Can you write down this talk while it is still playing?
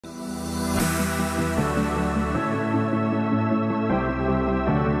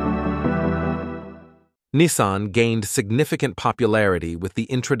Nissan gained significant popularity with the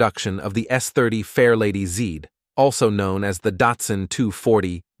introduction of the S30 Fairlady Z, also known as the Datsun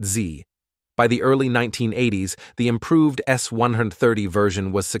 240Z. By the early 1980s, the improved S130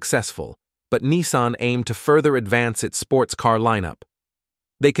 version was successful, but Nissan aimed to further advance its sports car lineup.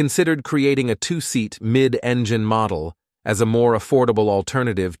 They considered creating a two-seat mid-engine model as a more affordable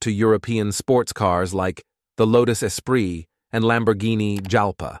alternative to European sports cars like the Lotus Esprit and Lamborghini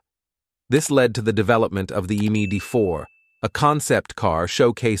Jalpa. This led to the development of the MID4, a concept car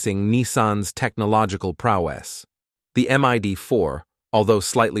showcasing Nissan's technological prowess. The MID4, although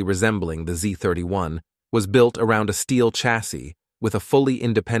slightly resembling the Z31, was built around a steel chassis with a fully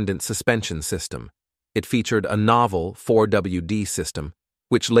independent suspension system. It featured a novel 4WD system,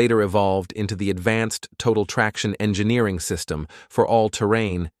 which later evolved into the advanced total traction engineering system for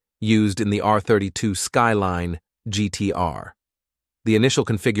all-terrain used in the R32 Skyline GT-R. The initial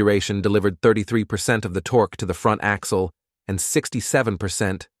configuration delivered 33% of the torque to the front axle and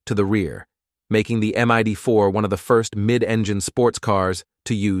 67% to the rear, making the MID4 one of the first mid-engine sports cars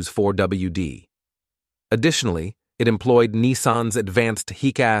to use 4WD. Additionally, it employed Nissan's advanced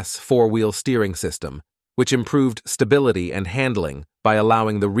HECAS four-wheel steering system, which improved stability and handling by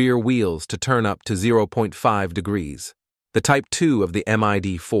allowing the rear wheels to turn up to 0.5 degrees. The Type II of the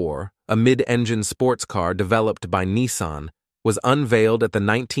MID4, a mid-engine sports car developed by Nissan, was unveiled at the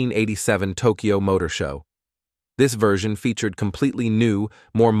 1987 Tokyo Motor Show. This version featured completely new,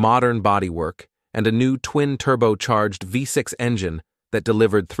 more modern bodywork and a new twin-turbocharged V6 engine that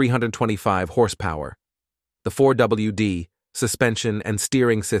delivered 325 horsepower. The 4WD, suspension, and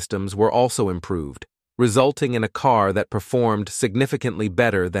steering systems were also improved, resulting in a car that performed significantly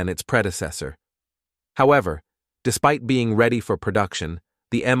better than its predecessor. However, despite being ready for production,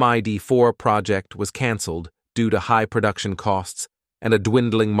 the MID4 project was cancelled due to high production costs and a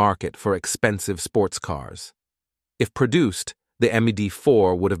dwindling market for expensive sports cars. If produced, the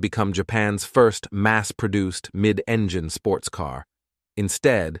MID4 would have become Japan's first mass-produced mid-engine sports car.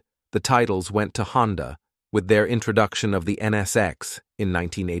 Instead, the titles went to Honda with their introduction of the NSX in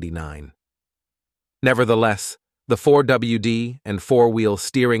 1989. Nevertheless, the 4WD and four-wheel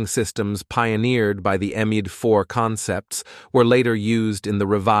steering systems pioneered by the MID4 concepts were later used in the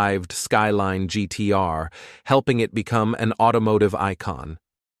revived Skyline GT-R, helping it become an automotive icon.